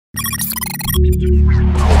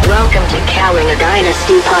Welcome to Kalinga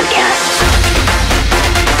Dynasty Podcast.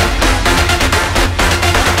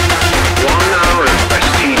 1 hour of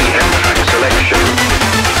best TDM track selection.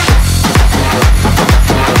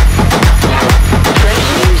 Fresh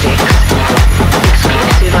music,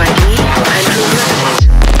 exclusive ID, and releases.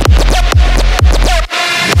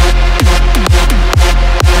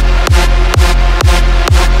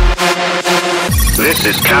 This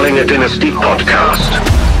is Kalinga Dynasty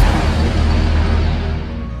Podcast.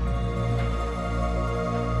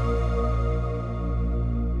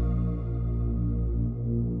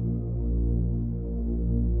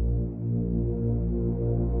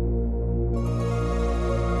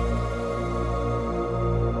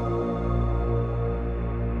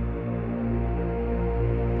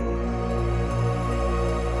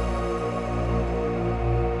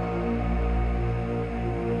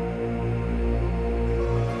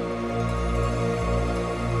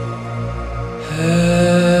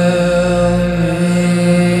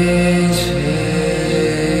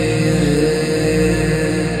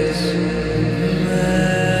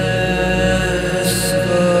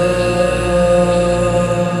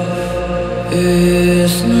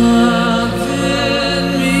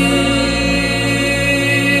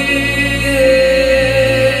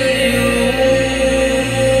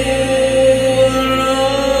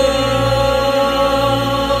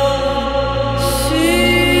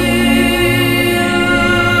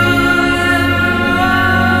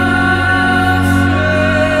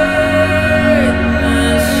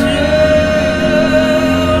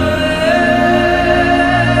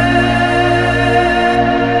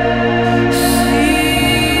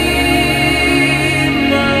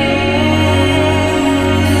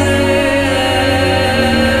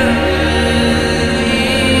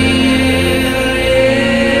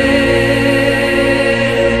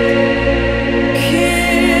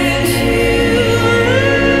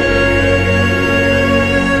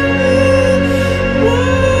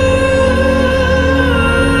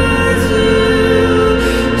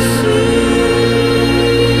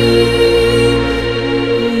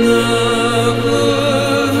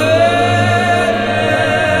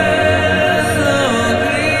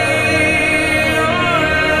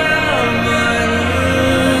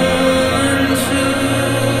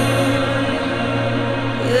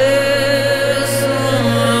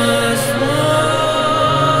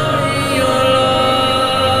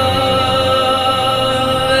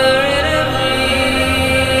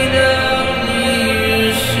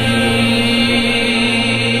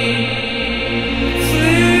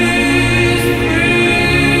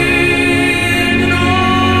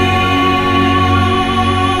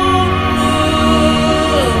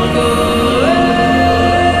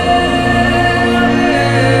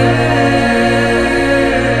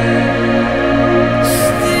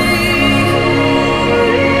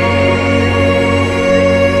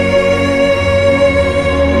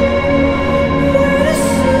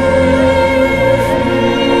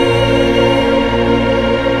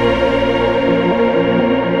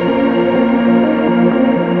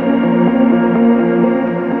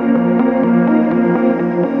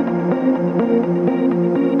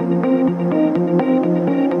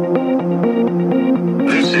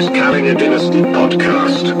 Kalinga Dynasty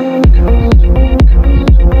Podcast.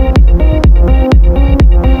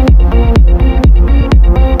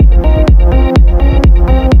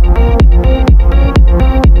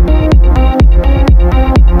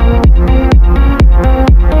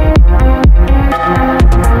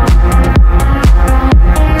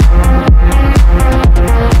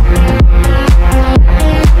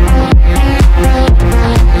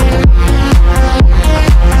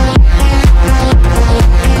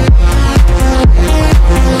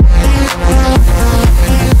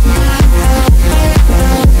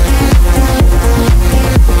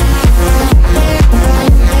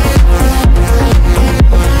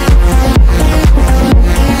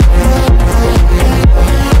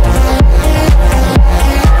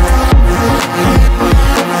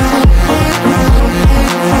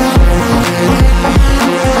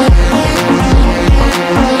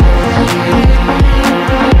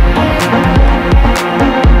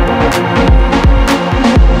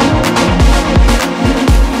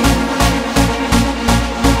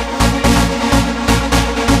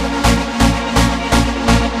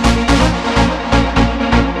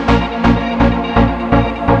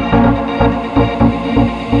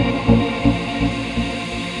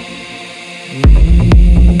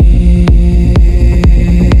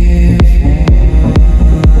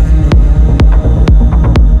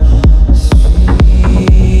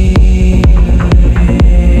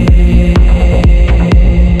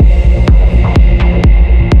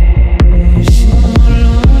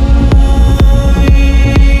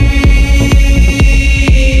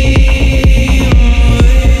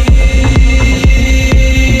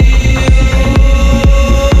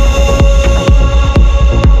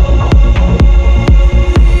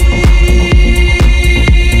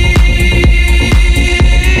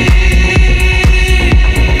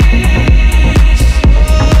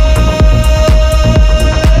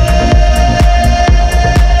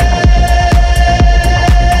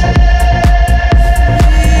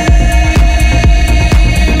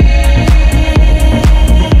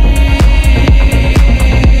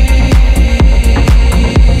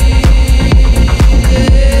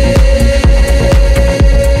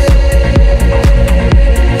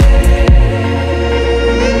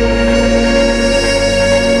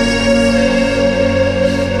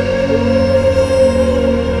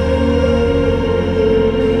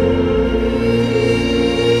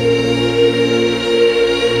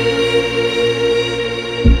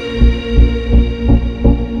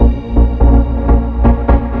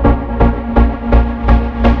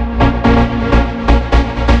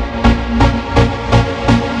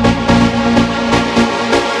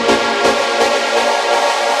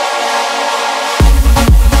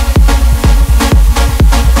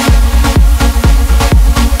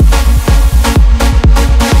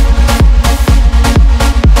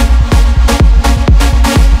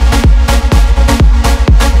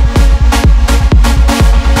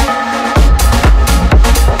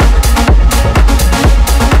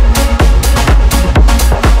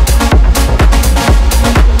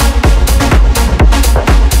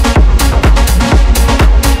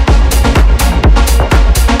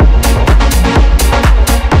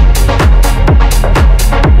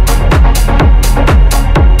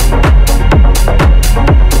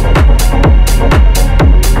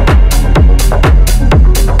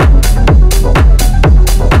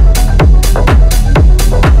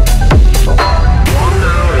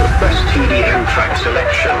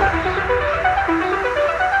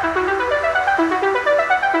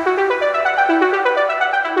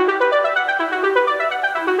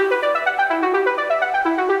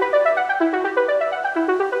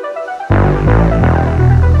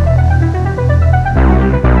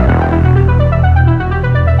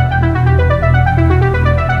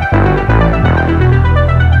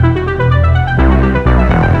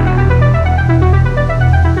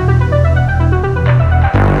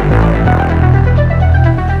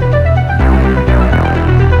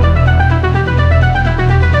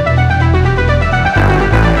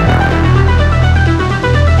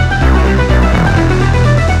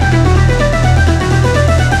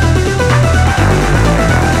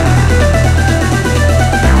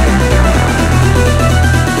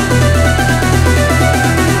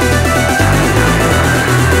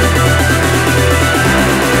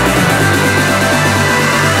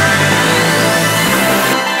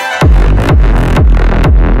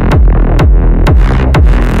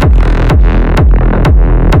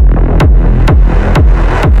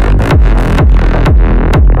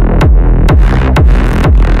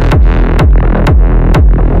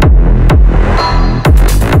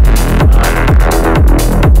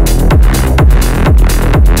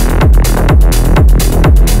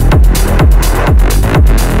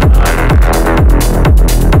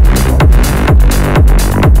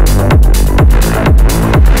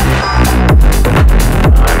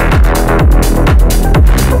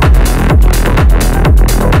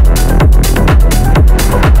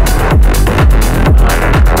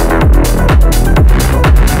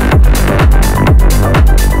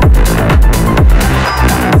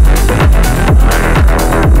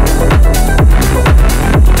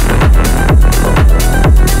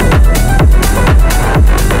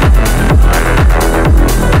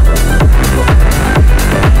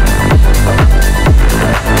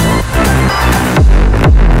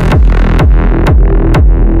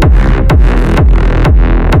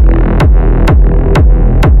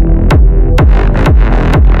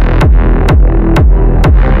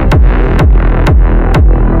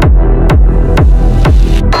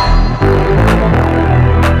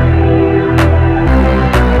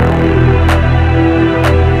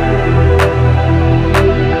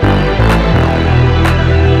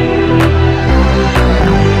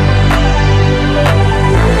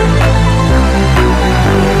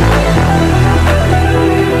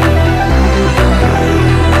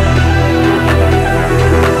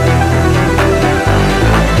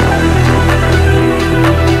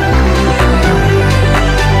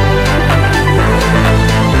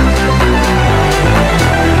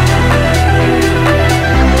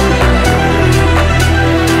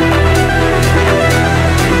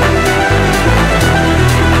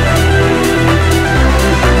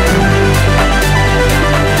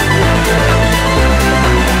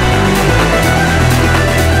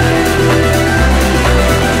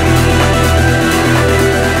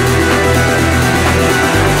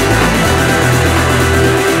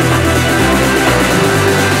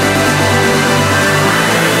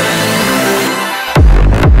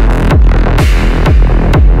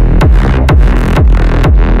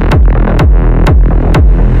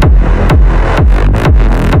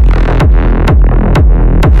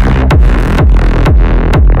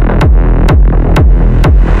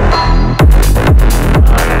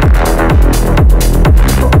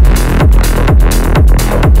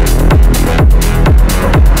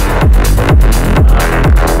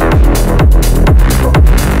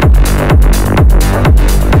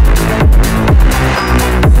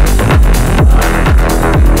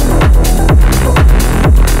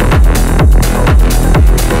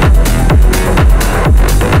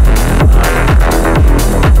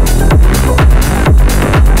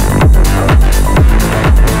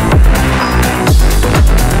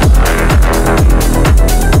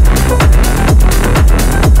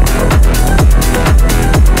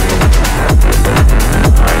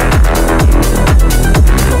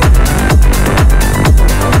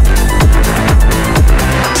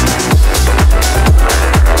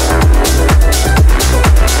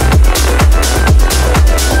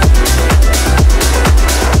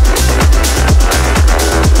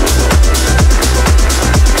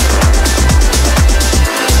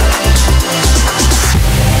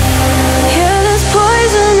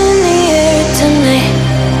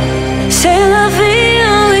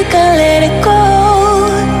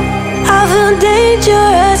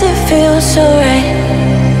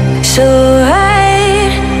 So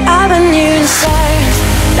right, I've been hearing sirens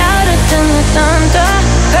louder than the thunder,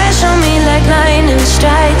 crash on me like lightning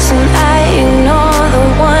strikes, and I ignore the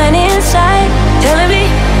one inside telling me,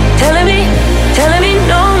 telling me, telling me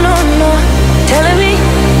no, no, no, telling me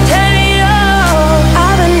no.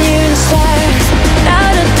 I've been hearing sirens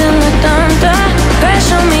louder than the thunder, crash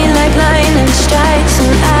on me like lightning strikes,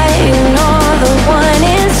 and I ignore the one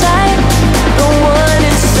inside, the one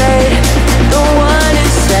inside, the one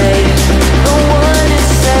inside, the one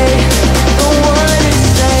inside, the one inside, the one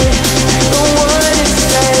inside, the one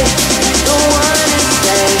inside,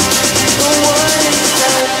 the one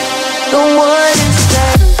inside, the one inside.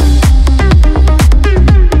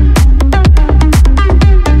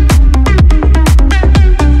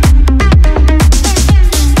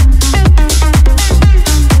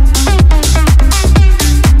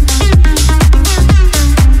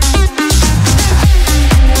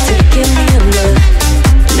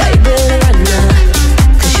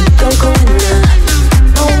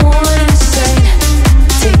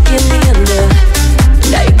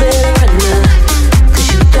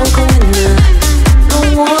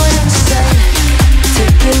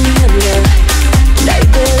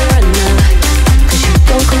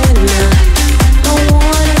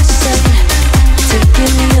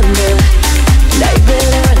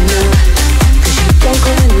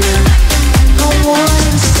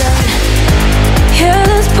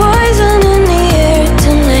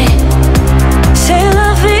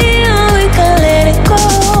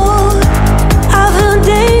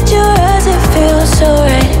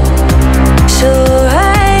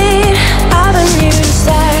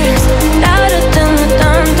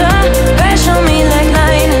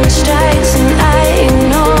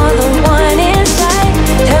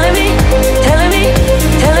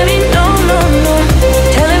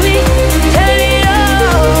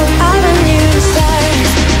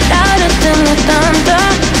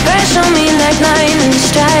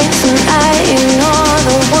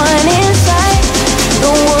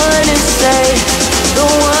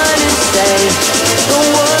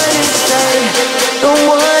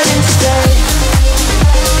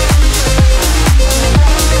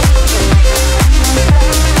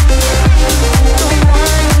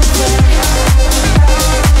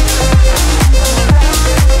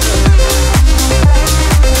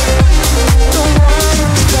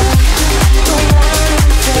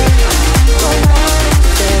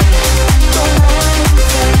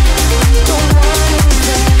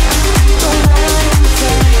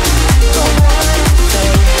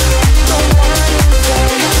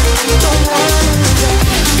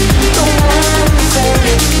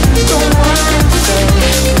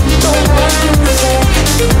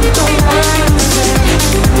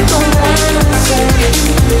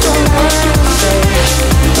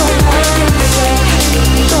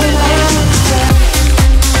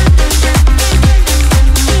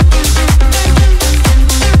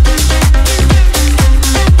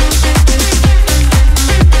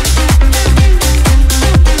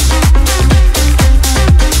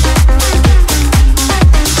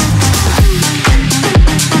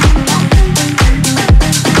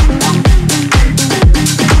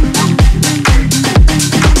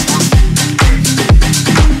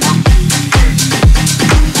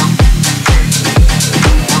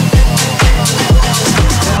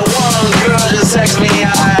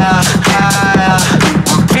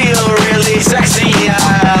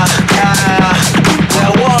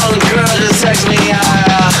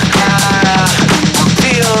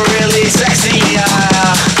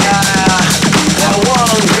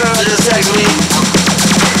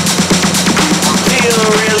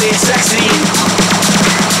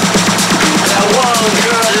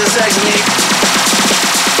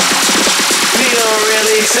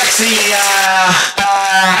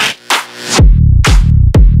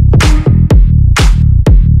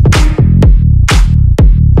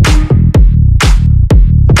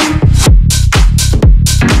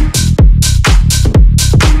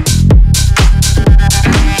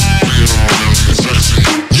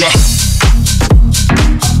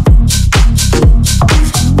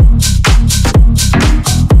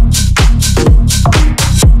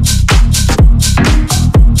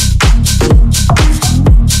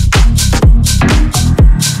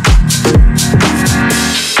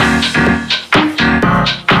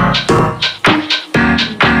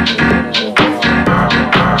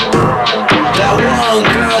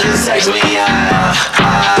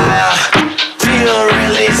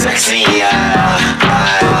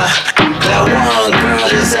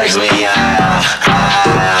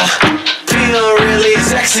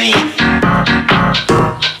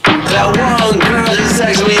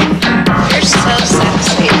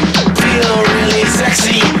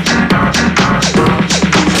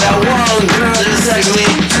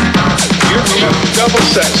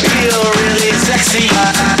 sexy. Feel really sexy.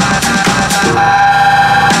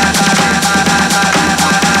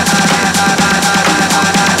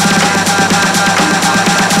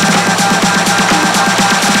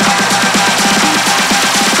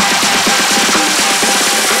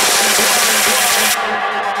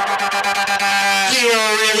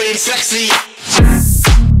 Sexy.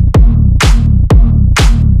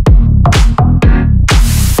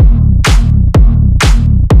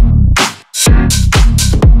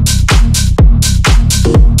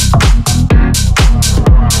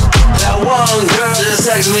 That one girl just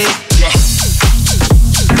texted me.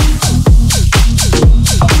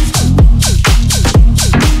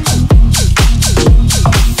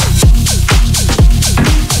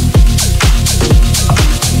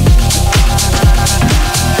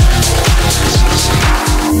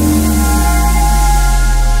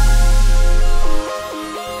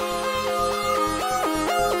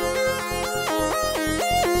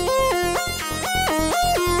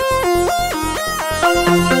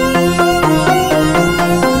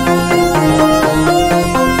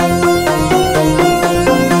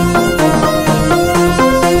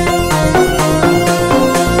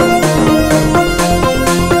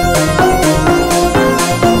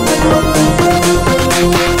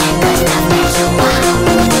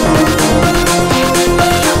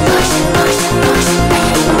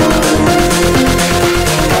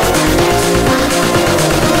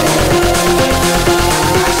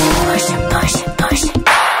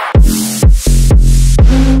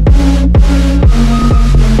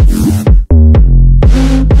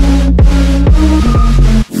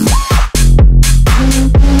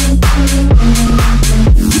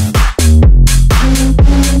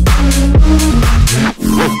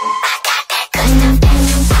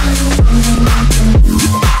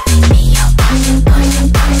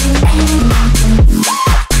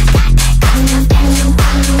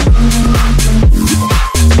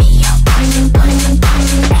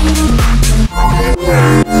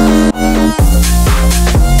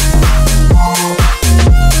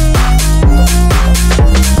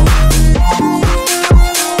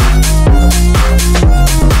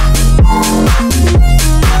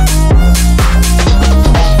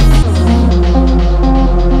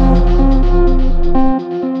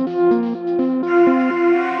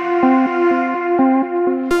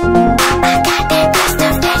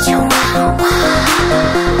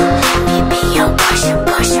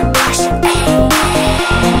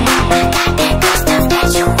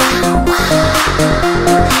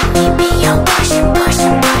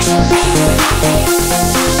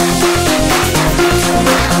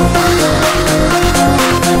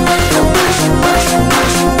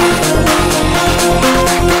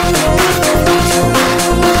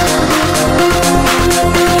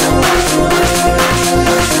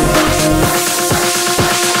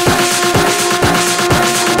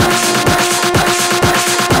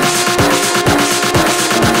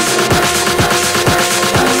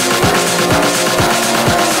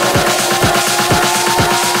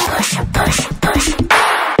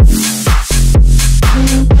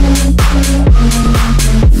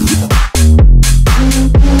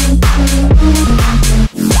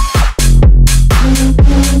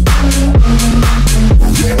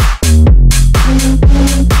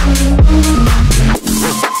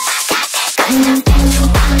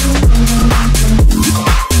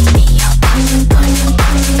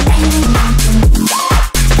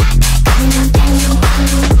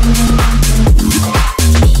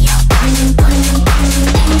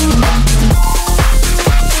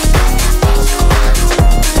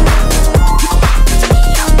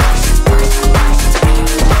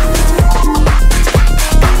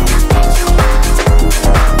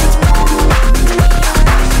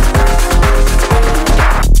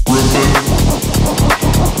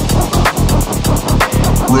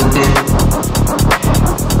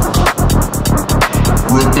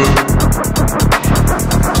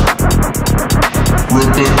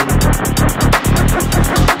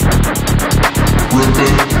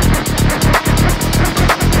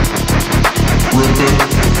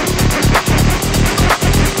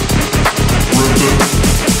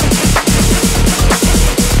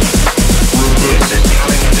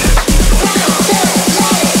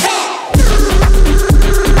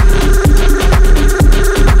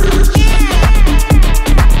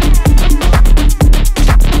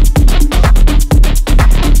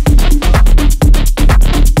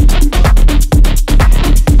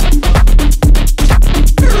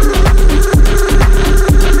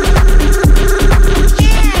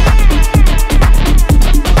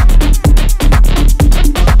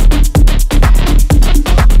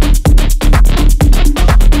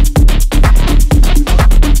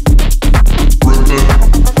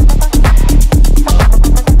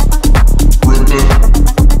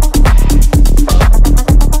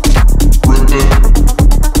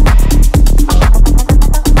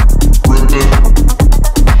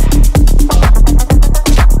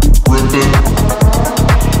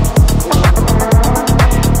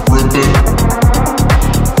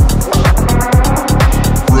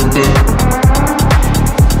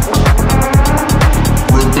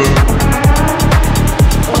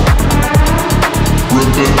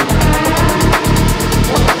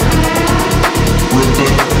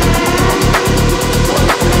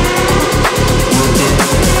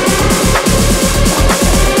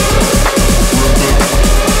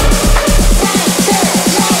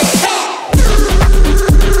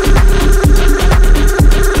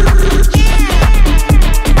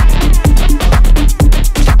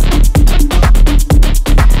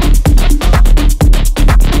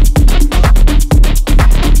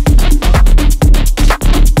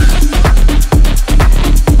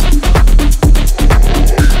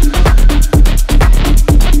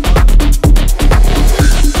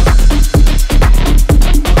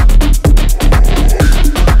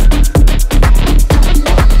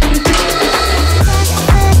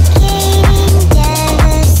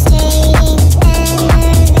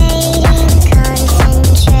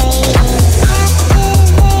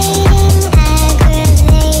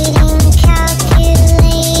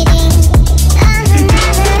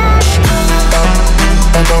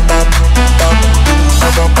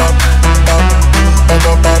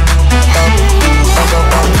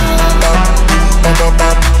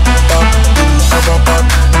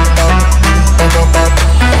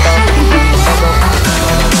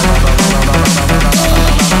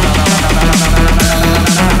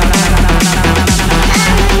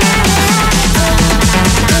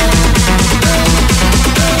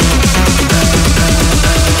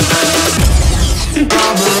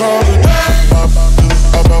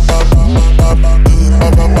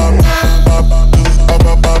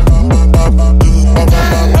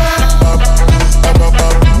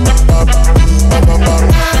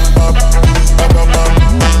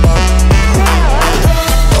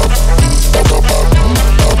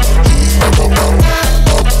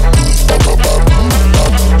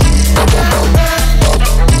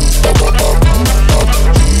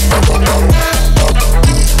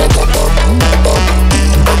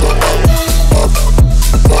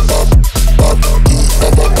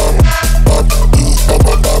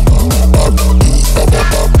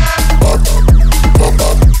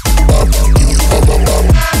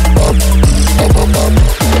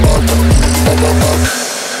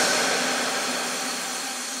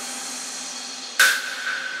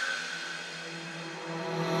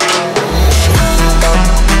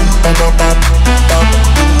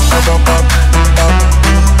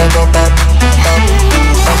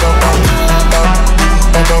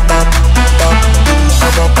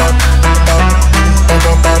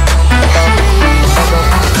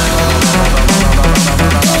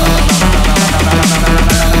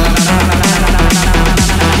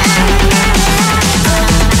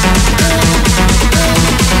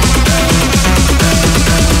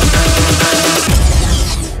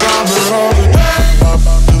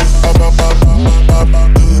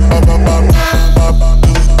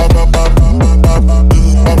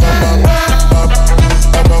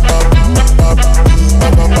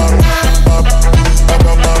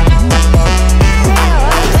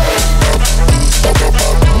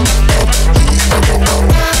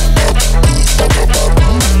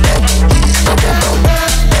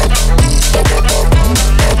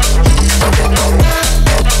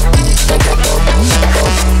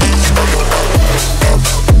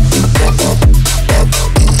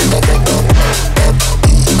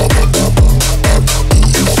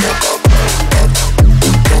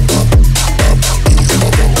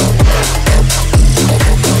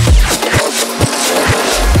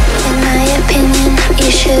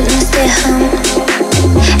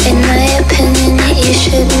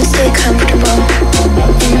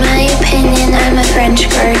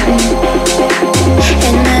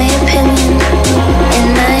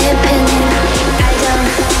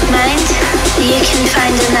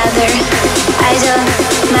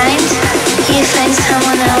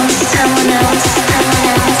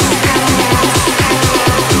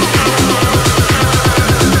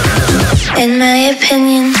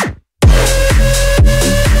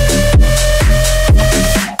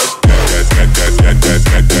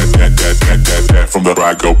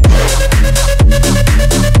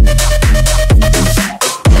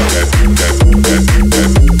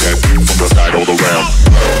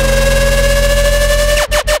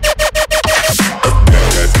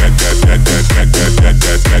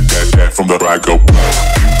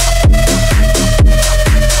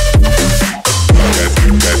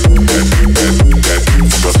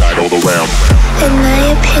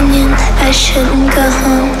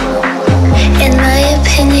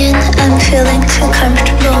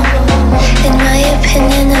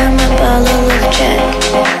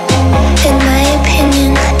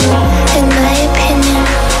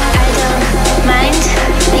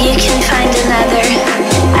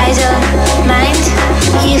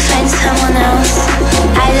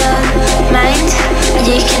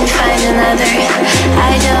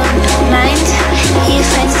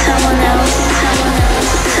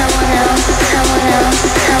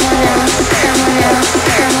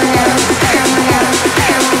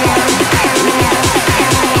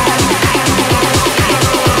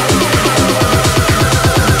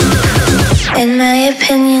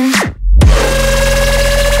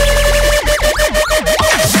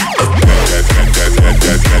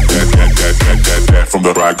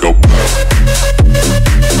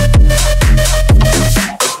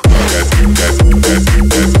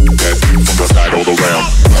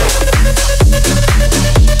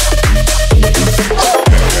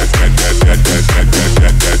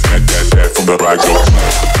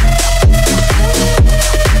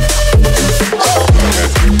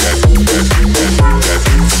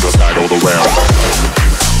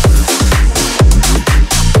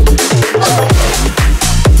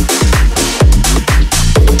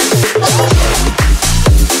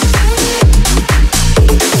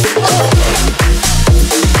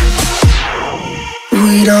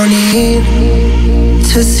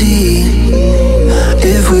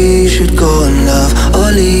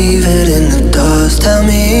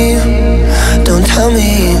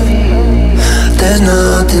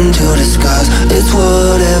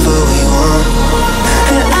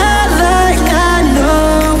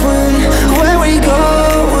 Where we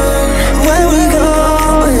going?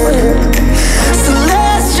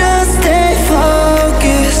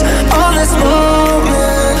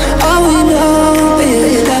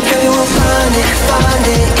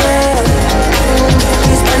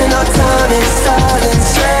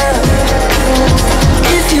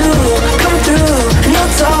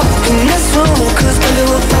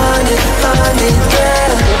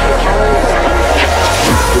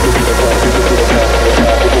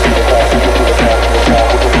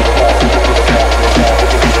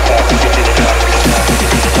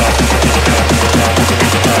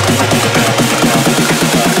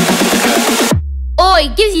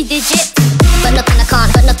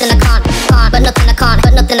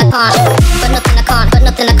 but nothing I can't, but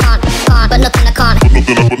nothing I can't, but nothing I can't, but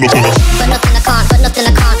nothing I can't, but nothing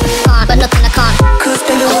I can't, but nothing I can't. 'Cause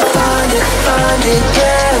baby we'll find it,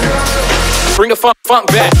 yeah. Bring the funk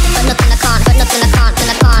back. But nothing I can't, but nothing I can't, but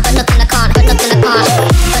nothing I can't, but nothing I can't,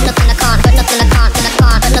 but nothing I can't, but nothing I can't,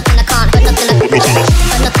 but nothing I can't,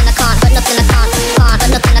 but nothing I can't, but nothing I can't, but nothing I can't, but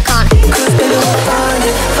nothing I can't. 'Cause baby we'll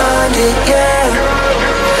find it, yeah.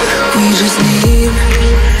 We just need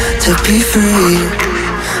to be free.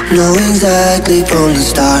 Know exactly from the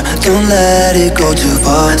start. Don't let it go too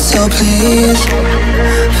far. So please,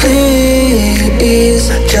 please,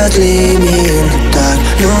 just leave me in the dark.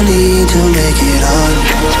 No need to make it hard.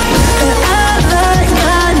 And I like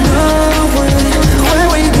not knowing where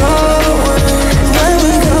we going.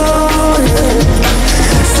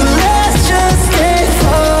 So let's just stay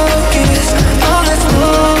focused on this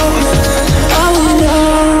moment. All we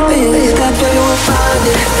know is that baby we'll find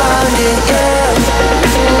it, yeah.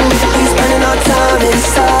 We spending our time in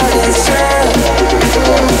silence, yeah.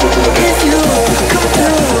 If you come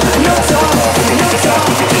through, no talk.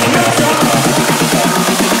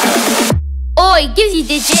 Oi, gives you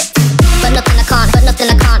digit. But nothing I can't, but nothing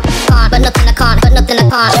I can't, but nothing I can't, but nothing I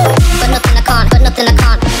can't, but nothing I can't, but nothing I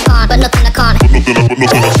can't, but nothing I can't, but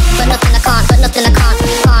nothing I can't, but nothing I can't,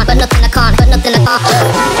 but nothing I can't, but nothing I can't.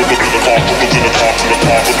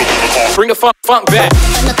 Bring the funk back.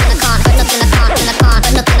 But nothing I can't, but nothing I can't, but nothing I can't,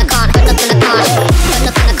 but nothing I can't, but nothing I can't, but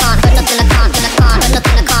nothing I can't, but nothing I can't, but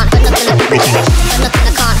nothing I can't, but nothing I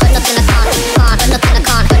can't, but nothing I can't, but nothing I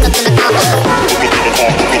can't, but nothing I can't.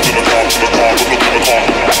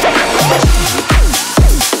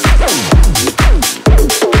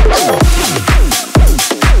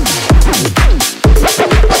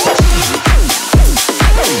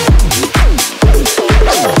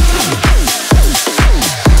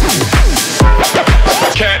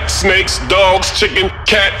 Snakes, dogs, chicken,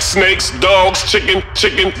 cat, snakes, dogs, chicken,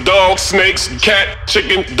 dogs, snakes, cat,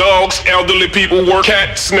 chicken, dogs, elderly people work,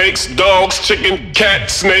 cat, snakes, dogs, chicken,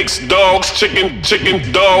 cat, snakes, dogs, chicken,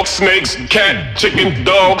 dogs, snakes, cat, chicken,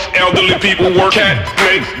 dogs, elderly people work, cat,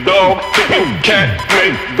 snakes, dog, chicken, cat,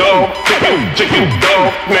 snakes, dog, chicken,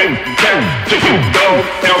 dog, snakes, cat, chicken, dog,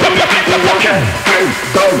 elderly people work, cat, snakes,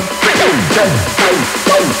 dog, chicken, cat, snakes,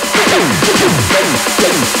 dog, chicken,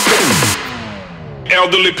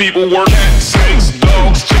 elderly people work. Cat, snakes,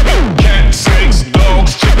 dogs, chicken, cat, snakes,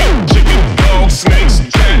 dogs, chicken, dogs, snakes,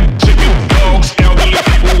 cat, chicken, dogs, elderly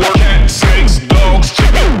people work. Cat, snakes, dogs,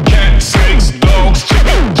 chicken, cat, snakes, dogs,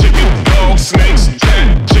 chicken, dogs, snakes, cat,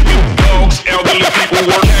 chicken, dogs, elderly people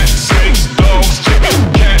work. Cat, snakes, dogs, chicken,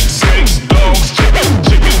 cat, snakes, dogs, chicken,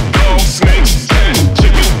 dogs, snakes, cat,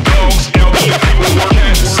 chicken, dogs, elderly people work.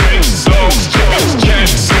 Cat, snakes, dogs, cat,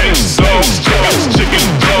 snakes, dogs, chicken,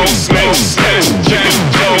 dogs, snakes, cat.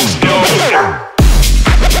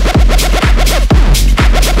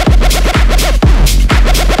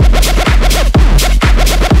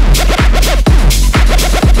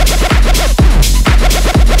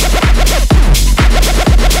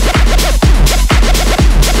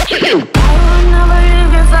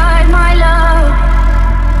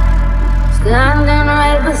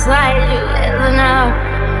 Beside you ever now.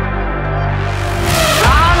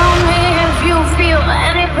 Call on me if you feel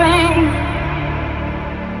any pain.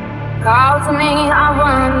 Call to me, I'll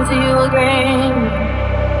run to you again.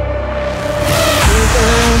 You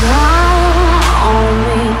can count on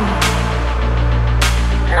me,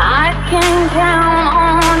 and I can count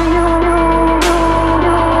on you.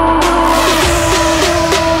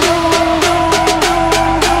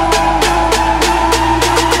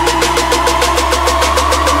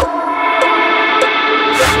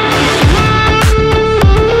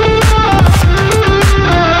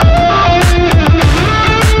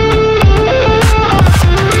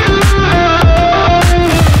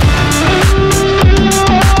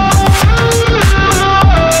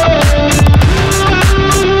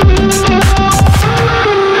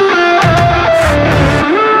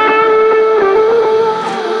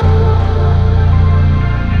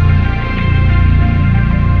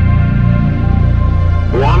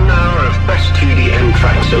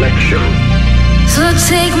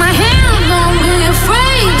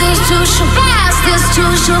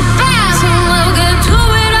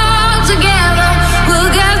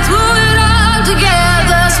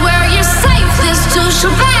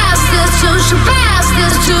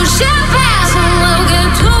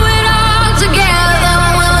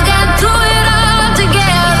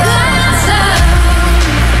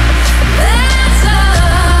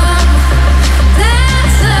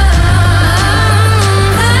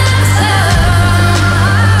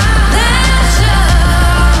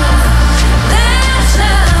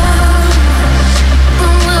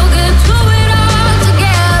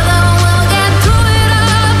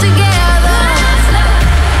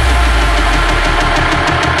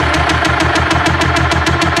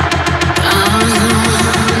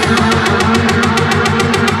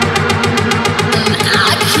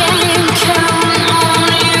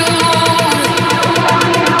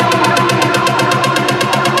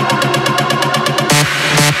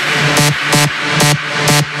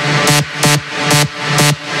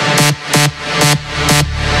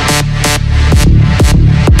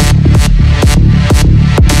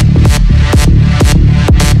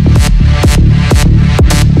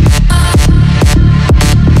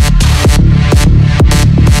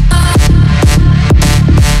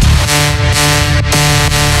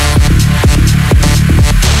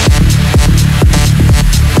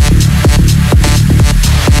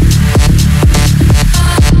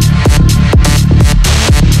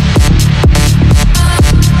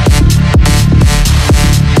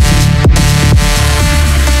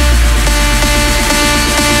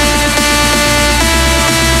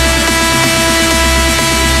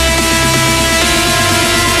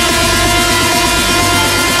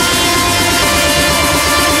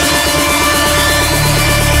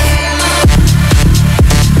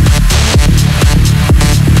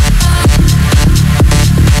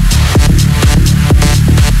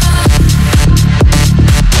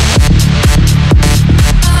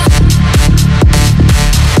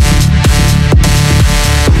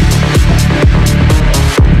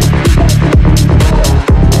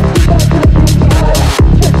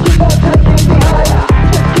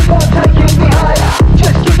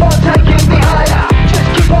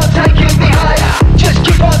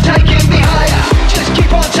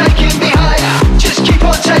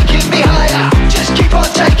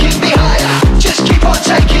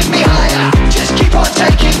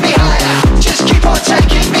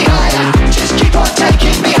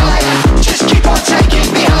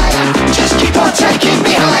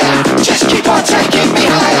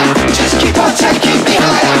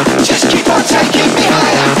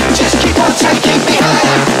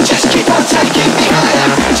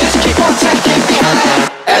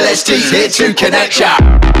 LSD's here to connect ya.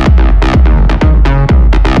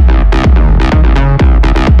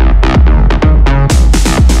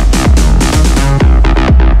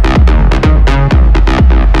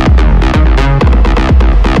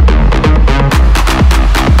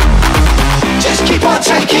 Just keep on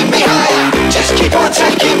taking me higher. Just keep on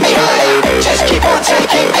taking me higher. Just keep on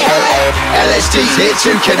taking me higher. LSD's here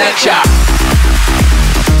to connect ya.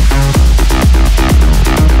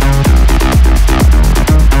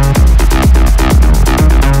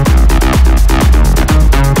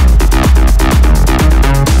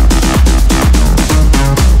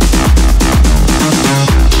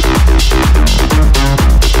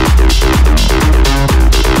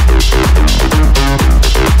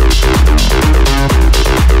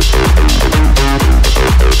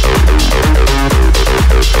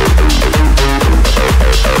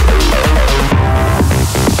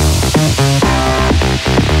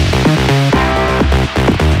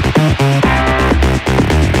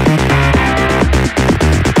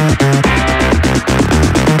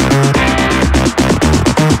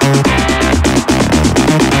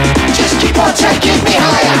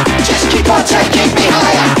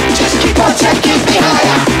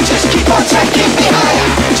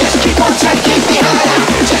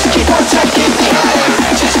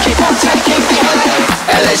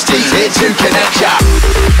 LSD's here to connect ya.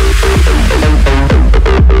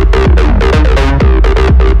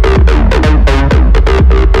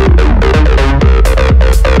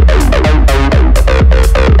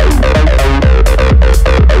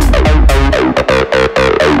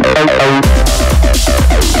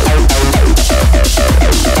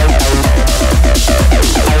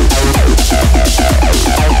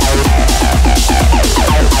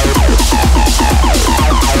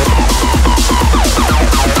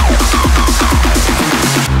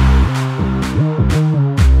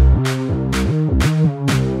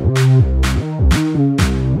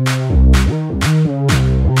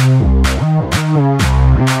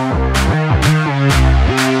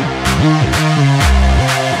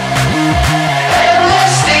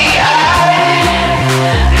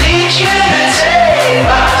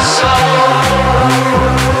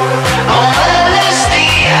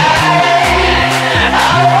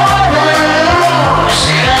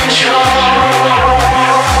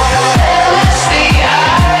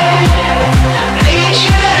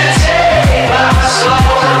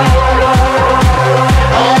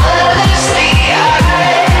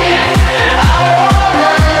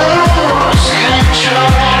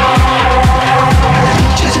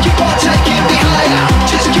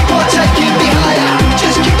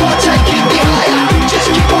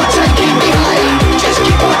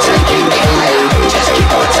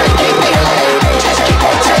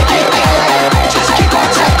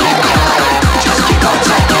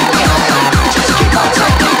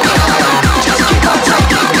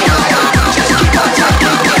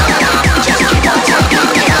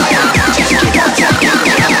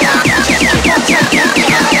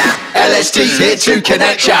 LSD's here to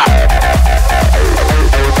connect ya.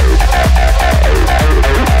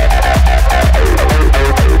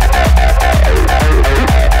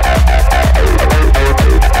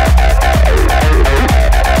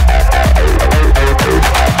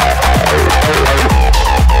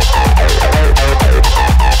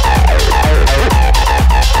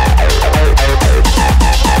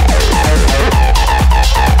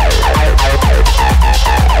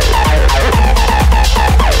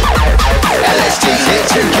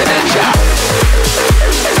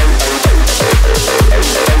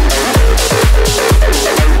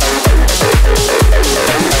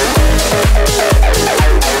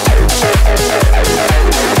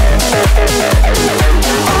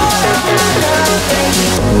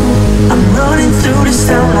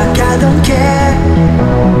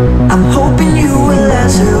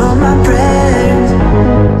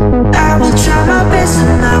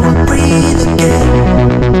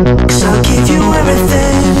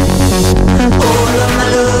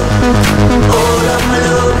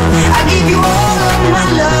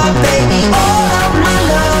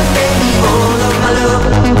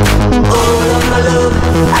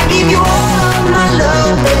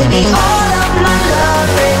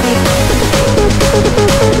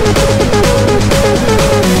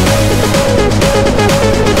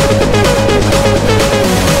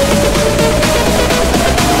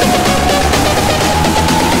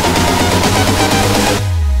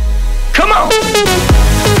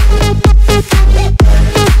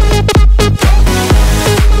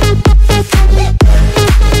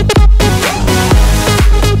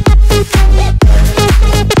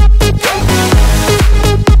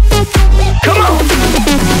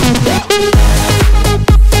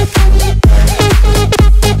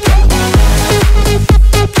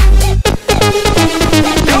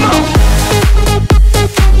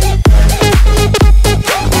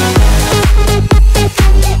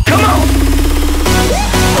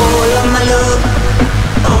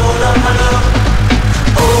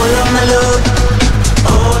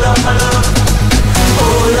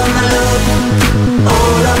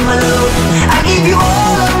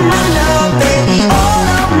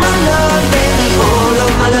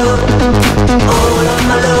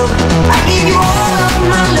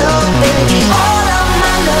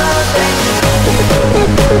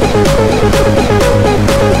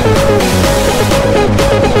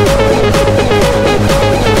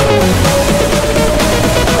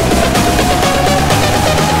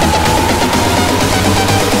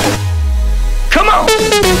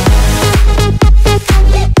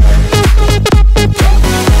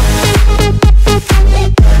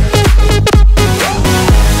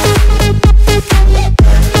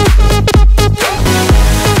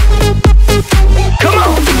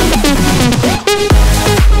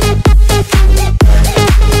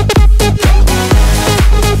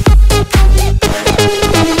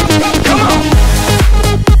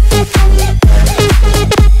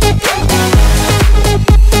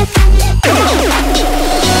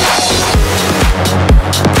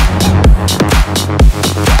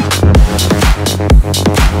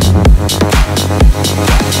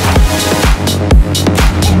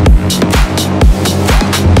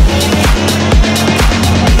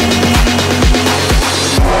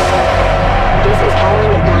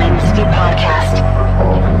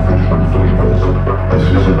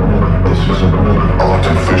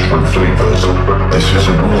 this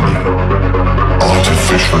is a warning.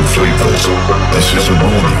 Artificial flavors, this is a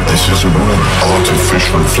warning, this is a warning.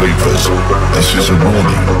 Artificial flavors, this is a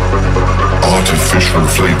warning. Artificial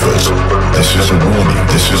flavors, this is a warning,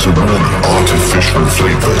 this is a warning. Artificial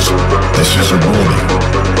flavors, this is a warning.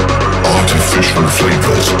 Artificial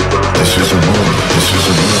flavors, this is a warning, this is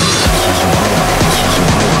a warning, this is a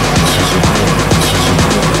warning, this is a warning, this is a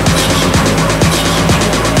warning, this is a warning,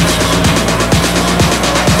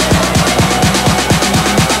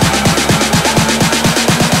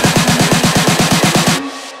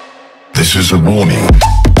 this is a warning. This is a warning.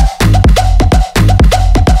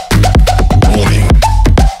 Warning.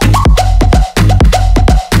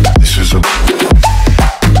 This is a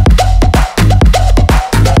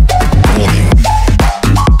warning.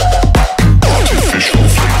 Artificial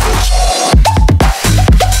flavors.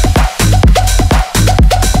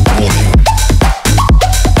 Warning.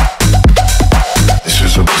 This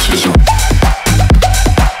is a warning.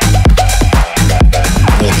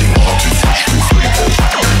 Artificial flavors.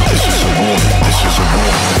 This is a warning. This is a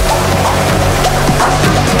warning.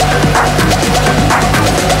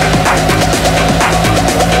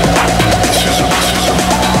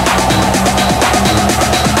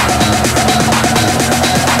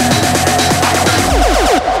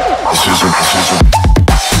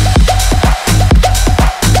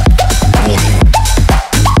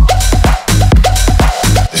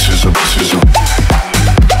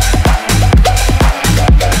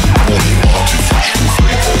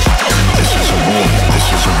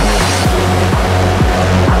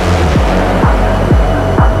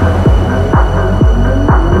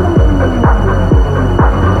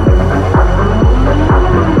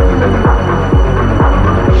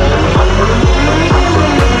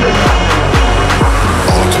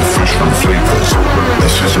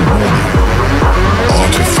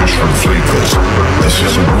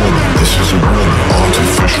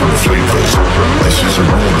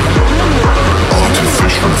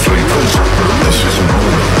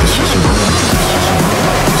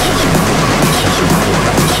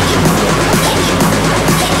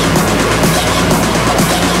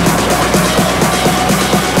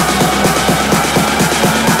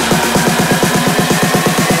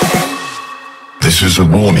 This is a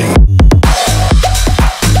warning.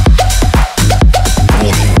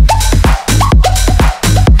 Warning. This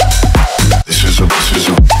is a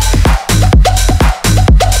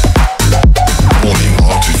warning.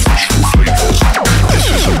 Artificial flavors. This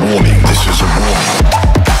is a warning. This is a warning.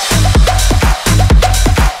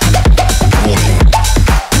 Warning.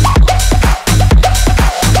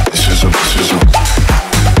 This is a warning.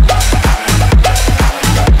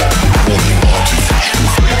 Artificial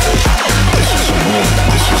flavors. This is a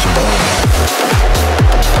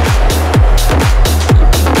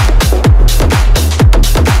warning. This is a warning.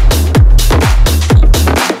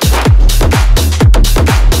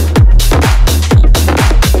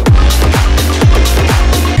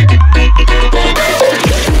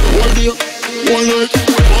 One night,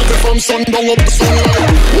 party from sundown up to sunlight.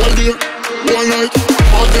 One day, one night,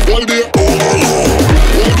 party all day.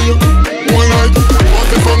 One day, one night,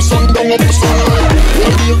 party from sundown up to sunlight.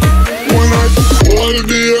 One day, one night, all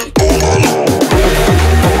day.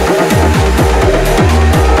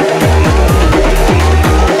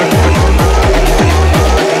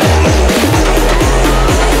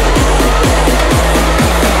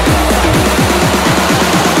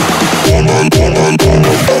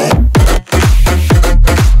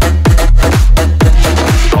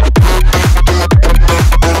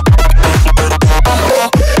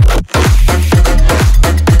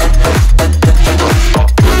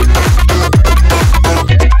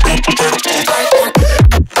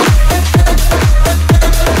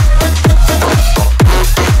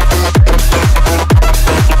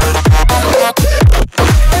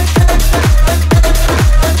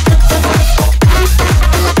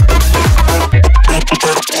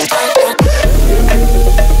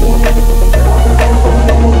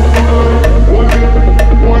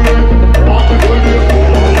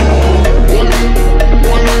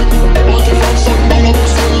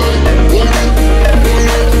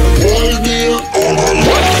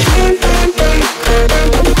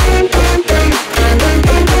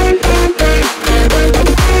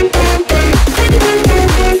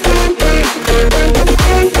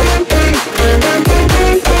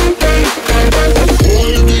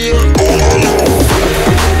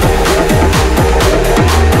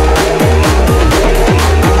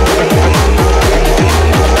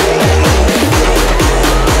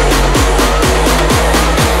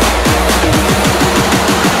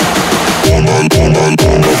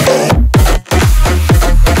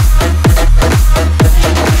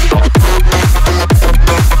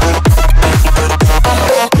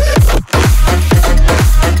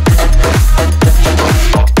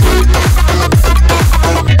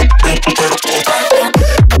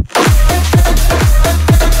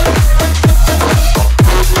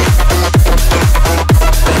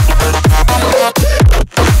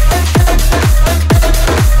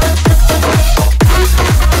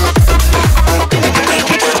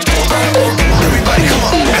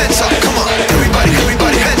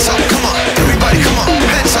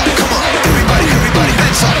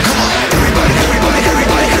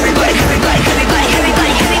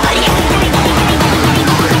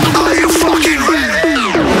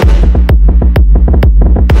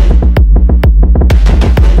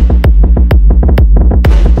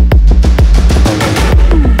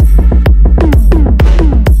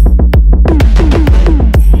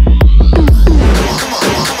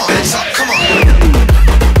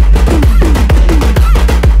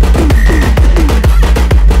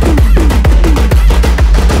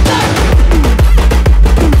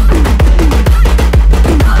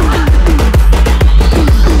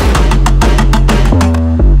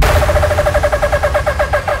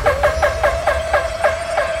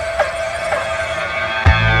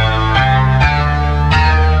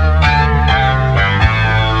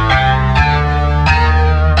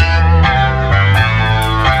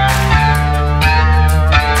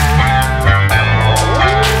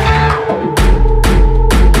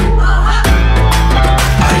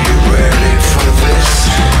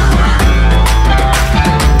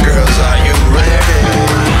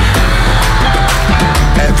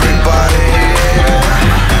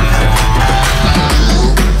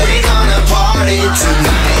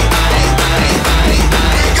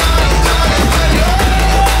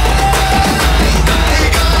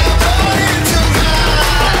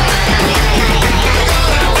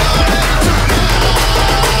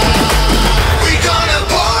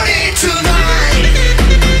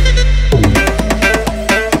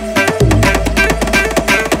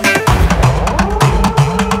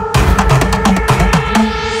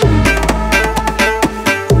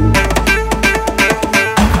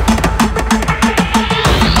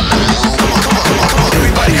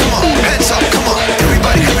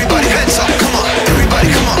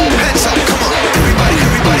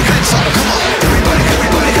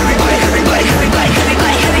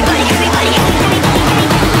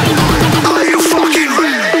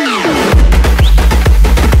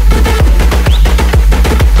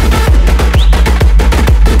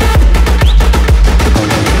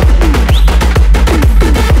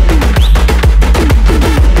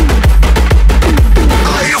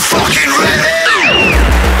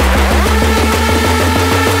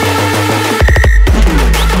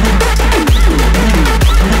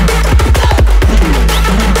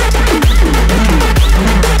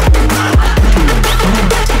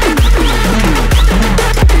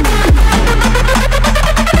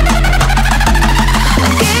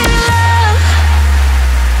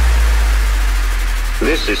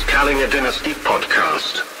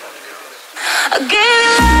 I gave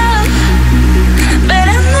you love, but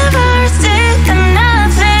I never received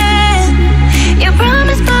nothing. You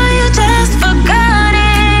promised, but you just forgot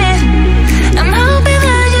it. I'm hoping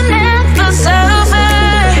that you never suffer.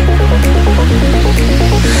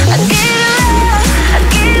 I gave you love, I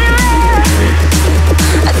gave you love,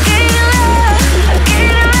 I gave you love, I gave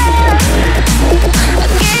you love,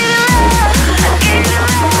 I gave you love, I gave you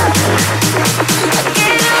love, I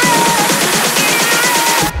gave you love.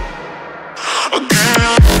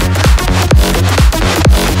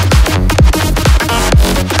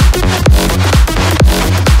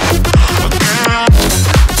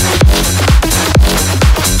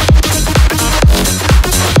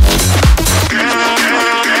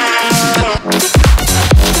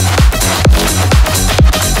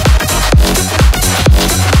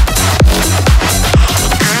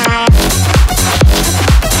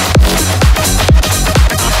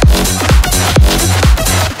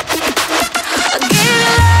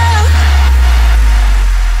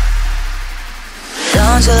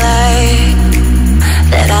 Don't you like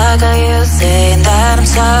that I got you saying that I'm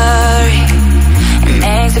sorry? It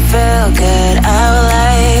makes you feel good.